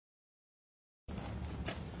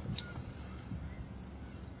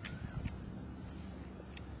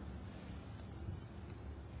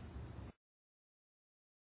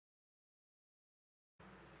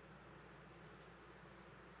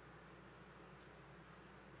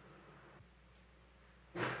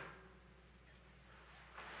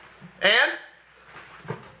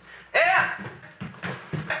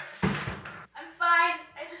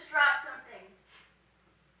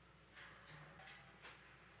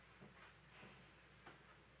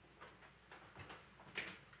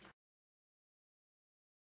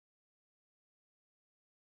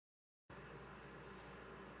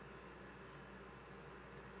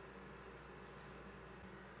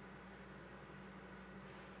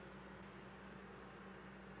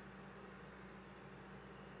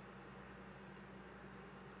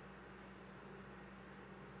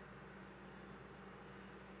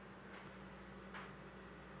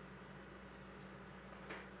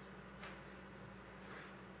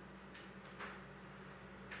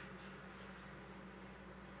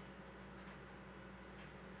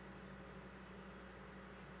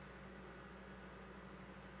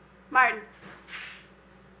Martin.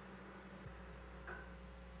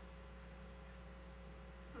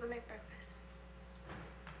 We'll make breakfast.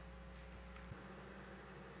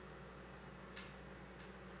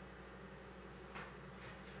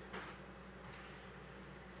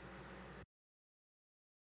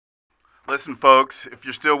 Listen, folks, if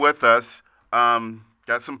you're still with us,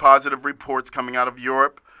 got some positive reports coming out of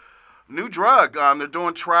Europe. New drug. They're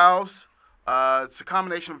doing trials. It's a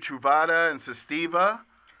combination of Truvada and Sestiva.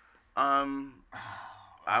 I'm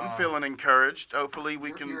feeling encouraged. Hopefully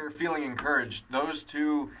we can... You're feeling encouraged. Those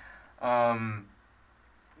two antiviral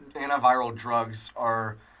drugs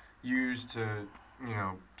are used to,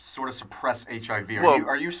 sort of suppress HIV.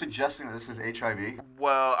 Are you suggesting that this is HIV?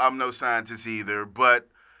 Well, I'm no scientist either, but,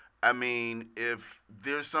 I mean, if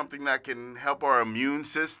there's something that can help our immune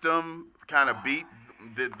system kind of beat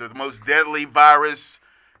the most deadly virus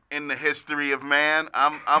in the history of man,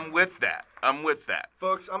 I'm with that. I'm with that.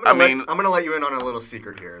 Folks, I'm gonna let you in on a little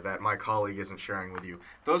secret here that my colleague isn't sharing with you.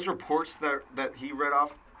 Those reports that he read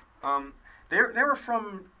off, they were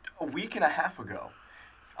from a week and a half ago.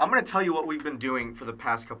 I'm gonna tell you what we've been doing for the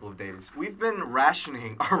past couple of days. We've been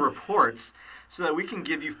rationing our reports so that we can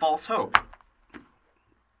give you false hope.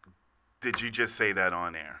 Did you just say that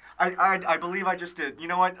on air? I believe I just did. You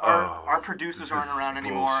know what? Our producers aren't around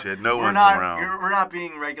anymore. Bullshit. No one's around. We're not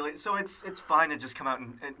being regulated, so it's fine to just come out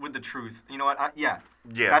and with the truth. You know what? Yeah.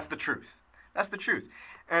 That's the truth. That's the truth.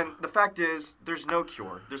 And the fact is, there's no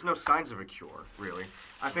cure. There's no signs of a cure, really.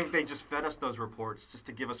 I think they just fed us those reports just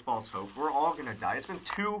to give us false hope. We're all gonna die. It's been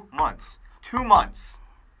 2 months. 2 months.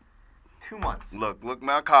 2 months. Look,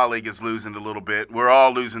 my colleague is losing it a little bit. We're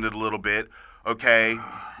all losing it a little bit. Okay?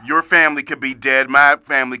 Your family could be dead. My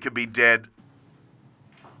family could be dead.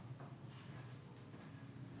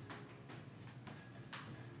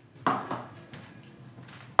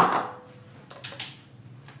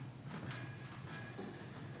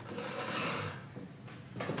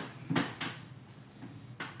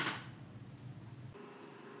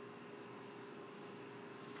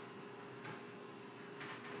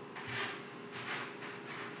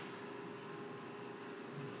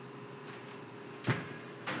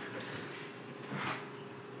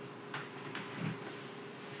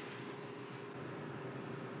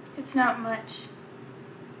 It's not much,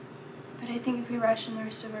 but I think if we ration the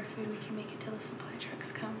rest of our food, we can make it till the supply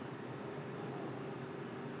trucks come.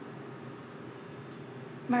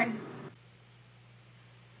 Martin,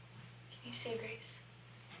 can you say grace?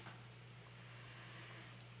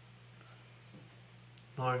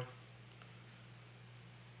 Lord,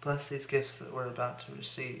 bless these gifts that we're about to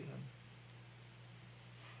receive.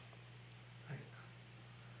 I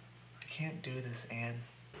can't do this, Anne.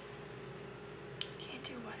 Can't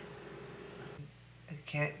do what? I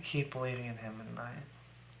can't keep believing in him, and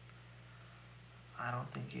I don't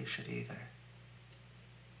think you should either.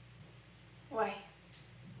 Why?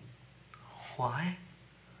 Why?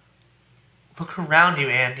 Look around you,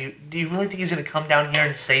 Anne. Do you really think he's gonna come down here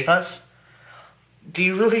and save us? Do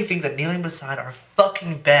you really think that kneeling beside our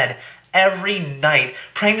fucking bed every night,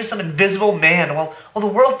 praying to some invisible man while the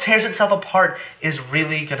world tears itself apart is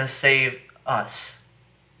really gonna save us?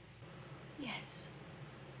 Yes.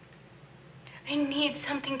 I need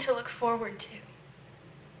something to look forward to.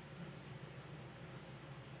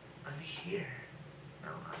 I'm here. No,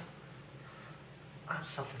 I'm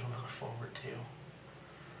something to look forward to.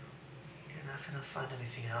 You're not gonna find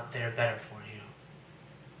anything out there better for you.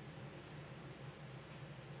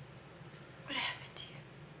 What happened to you?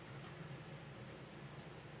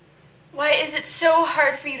 Why is it so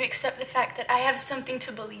hard for you to accept the fact that I have something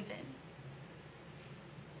to believe in?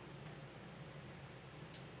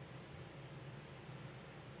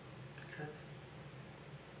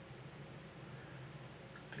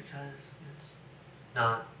 Because it's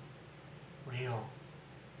not real.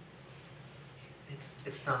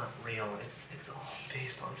 It's not real. It's all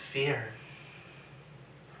based on fear.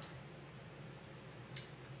 Do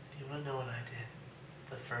you want to know what I did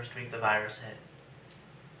the first week the virus hit?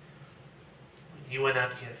 When you went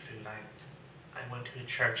out to get food, I went to a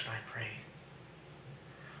church and I prayed.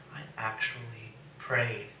 I actually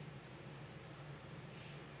prayed.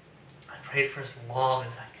 I prayed for as long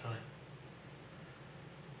as I could.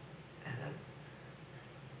 And then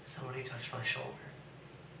somebody touched my shoulder.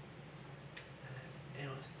 And it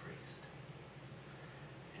was a priest.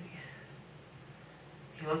 And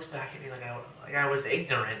he looked back at me like I was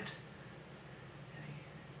ignorant.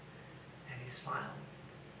 And he smiled.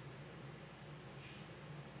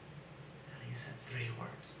 And he said 3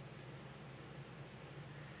 words.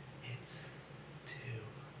 It's too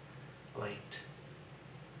late.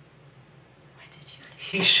 What did you do?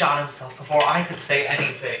 He shot himself before I could say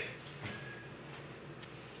anything.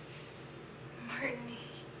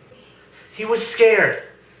 He was scared.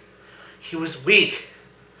 He was weak.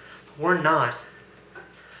 But we're not.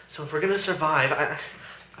 So if we're gonna survive,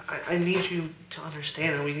 I need you to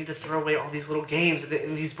understand, and we need to throw away all these little games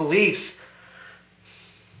and these beliefs.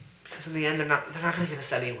 Because in the end, they're not gonna get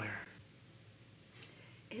us anywhere.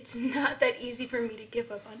 It's not that easy for me to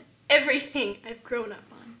give up on everything I've grown up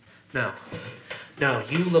on. No,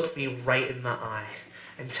 you look me right in the eye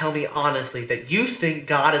and tell me honestly that you think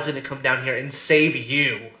God is gonna come down here and save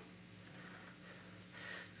you.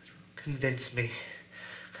 Convince me.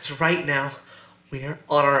 Because right now, we're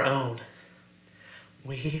on our own.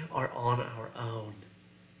 We are on our own.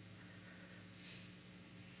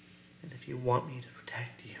 And if you want me to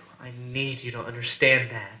protect you, I need you to understand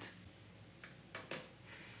that.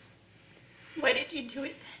 Why did you do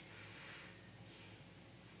it then?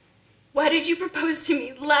 Why did you propose to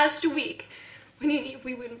me last week when you knew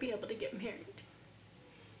we wouldn't be able to get married?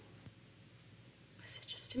 Was it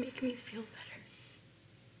just to make me feel better?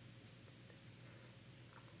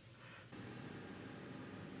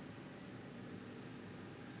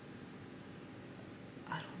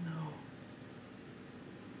 I don't know.